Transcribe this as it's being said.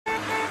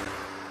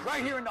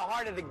Right here in the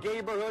heart of the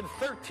neighborhood,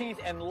 13th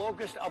and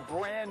Locust, a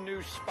brand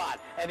new spot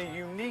and a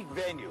unique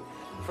venue.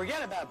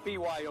 Forget about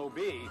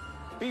BYOB,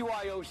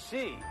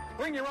 BYOC.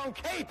 Bring your own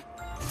cape.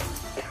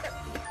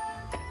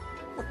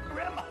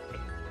 Where am I?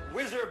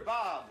 Wizard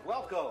Bob,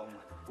 welcome.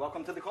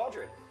 Welcome to the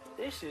Cauldron.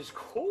 This is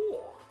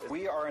cool.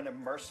 We are an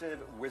immersive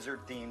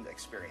wizard-themed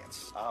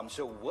experience.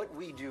 So what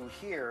we do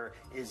here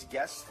is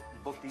guests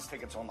book these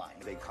tickets online.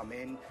 They come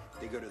in,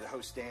 they go to the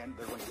host stand,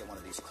 they're going to get one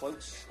of these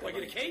cloaks. Do I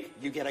get a cape?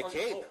 You get a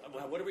cape.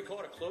 What do we call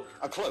it, a cloak?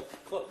 A cloak.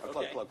 Cloak,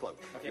 okay. Cloak. Okay.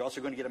 You're also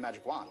going to get a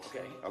magic wand.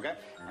 Okay. Okay?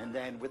 And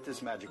then with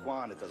this magic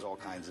wand, it does all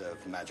kinds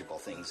of magical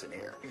things in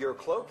here. Your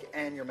cloak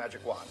and your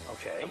magic wand.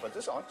 Okay. So put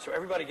this on. So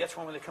everybody gets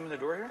one when they come in the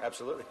door here?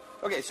 Absolutely.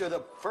 Okay, so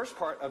the first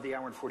part of the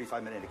hour and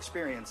 45-minute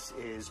experience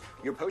is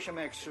your potion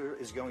master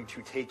is going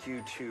to take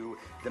you to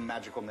the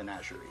magical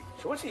menagerie.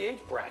 So what's the age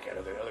bracket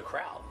of the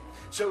crowd?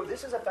 So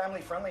this is a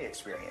family-friendly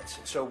experience.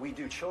 So we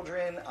do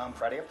children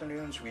Friday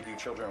afternoons, we do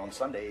children on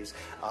Sundays.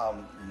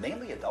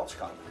 Mainly adults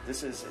come.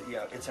 This is,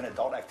 it's an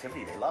adult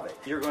activity. They love it.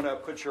 You're going to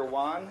put your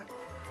wand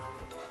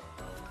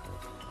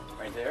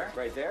Right there?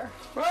 right there,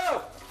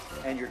 Whoa!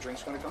 and your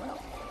drink's going to come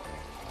out.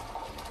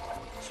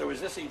 So is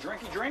this a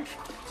drinky drink?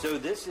 So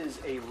this is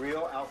a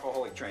real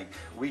alcoholic drink.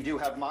 We do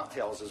have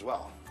mocktails as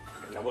well.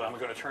 Now, what, am I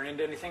going to turn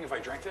into anything if I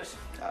drink this?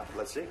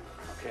 Let's see.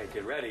 Okay,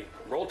 get ready.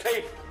 Roll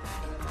tape.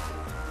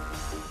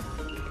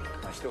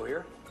 Am I still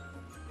here?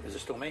 Is it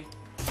still me?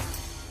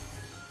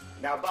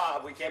 Now,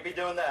 Bob, we can't be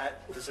doing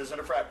that. This isn't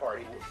a frat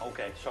party.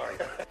 Okay, sorry.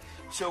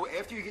 So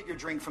after you get your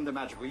drink from the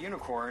Magical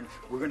Unicorn,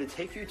 we're going to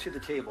take you to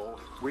the table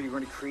where you're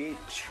going to create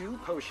 2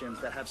 potions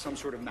that have some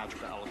sort of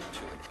magical element to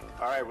it.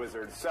 All right,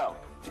 Wizard. So,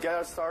 to get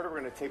us started, we're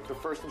going to take the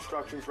first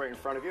instructions right in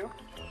front of you.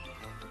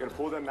 You're going to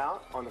pull them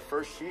out. On the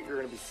first sheet, you're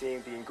going to be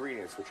seeing the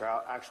ingredients, which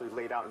are actually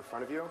laid out in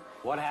front of you.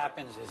 What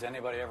happens? Has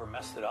anybody ever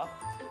messed it up?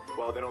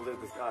 Well, they don't live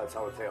to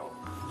tell a tale.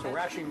 So we're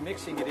actually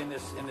mixing it in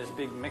this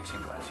big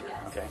mixing glass here.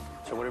 Yes. Okay.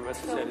 So what does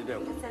it say to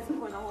do? It says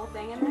pour the whole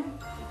thing in there.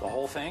 The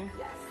whole thing?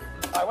 Yes.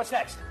 All right. What's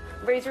next?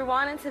 Raise your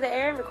wand into the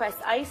air and request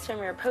ice from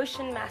your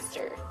potion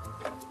master.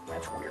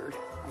 That's weird.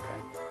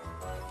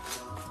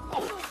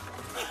 Okay.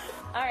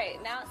 All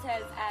right, now it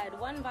says add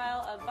 1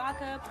 vial of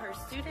vodka per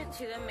student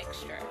to the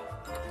mixture.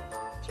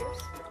 Cheers.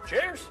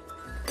 Cheers.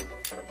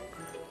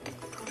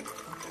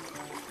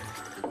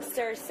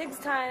 Stir 6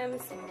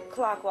 times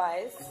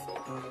clockwise,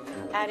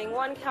 adding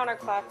 1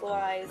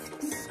 counterclockwise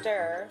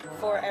stir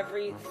for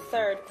every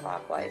 3rd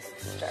clockwise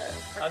stir.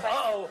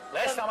 Uh-oh.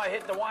 Last time I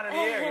hit the wand in the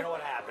air, you know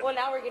what happened? Well,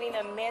 now we're getting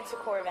a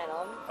manticore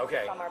venom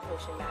Okay. from our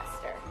potion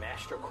master.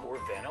 Master Core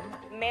Venom.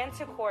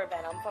 Manticore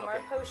venom from our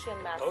potion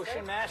master.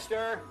 Potion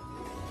Master.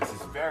 This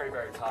is very,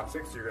 very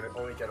toxic, so you're going to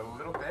only get a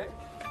little bit.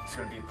 It's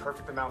going to be a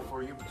perfect amount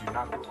for you, but do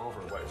not go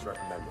over what is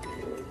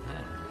recommended.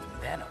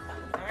 Venom.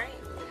 All right.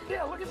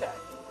 Yeah, look at that.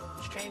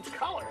 It's changed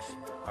colors.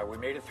 All right, we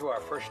made it through our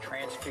first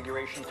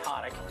transfiguration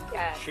tonic.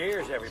 Yes.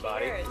 Cheers,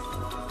 everybody. Cheers.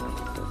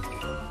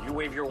 You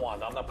wave your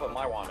wand. I'm not putting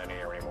my wand in the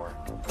air anymore.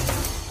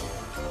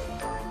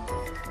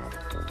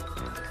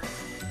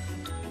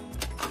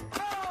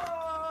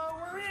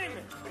 Oh, we're in!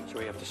 So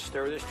we have to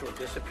stir this till it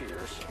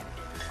disappears.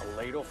 A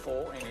ladle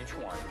full in each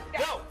one.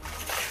 Go!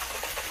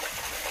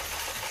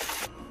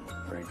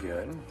 Very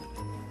good.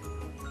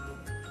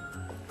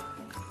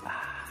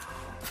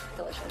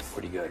 Delicious.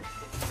 Pretty good.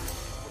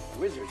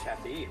 Wizards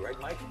have to eat, right,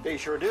 Mike? They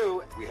sure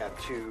do. We have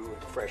 2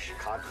 fresh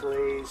cod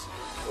fillets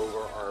over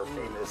our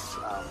famous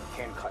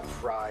hand-cut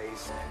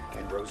fries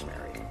and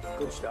rosemary.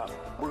 Good stuff.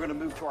 We're going to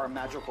move to our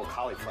magical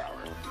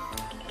cauliflower.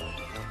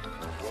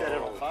 Set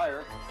it on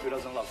fire. Who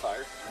doesn't love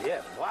fire?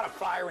 Yeah, a lot of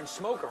fire and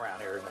smoke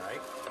around here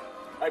tonight.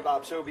 All right,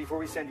 Bob, so before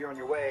we send you on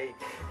your way,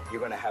 you're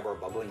going to have our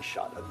bubbling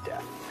shot of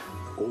death.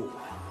 Ooh.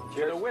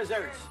 To the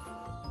Wizards.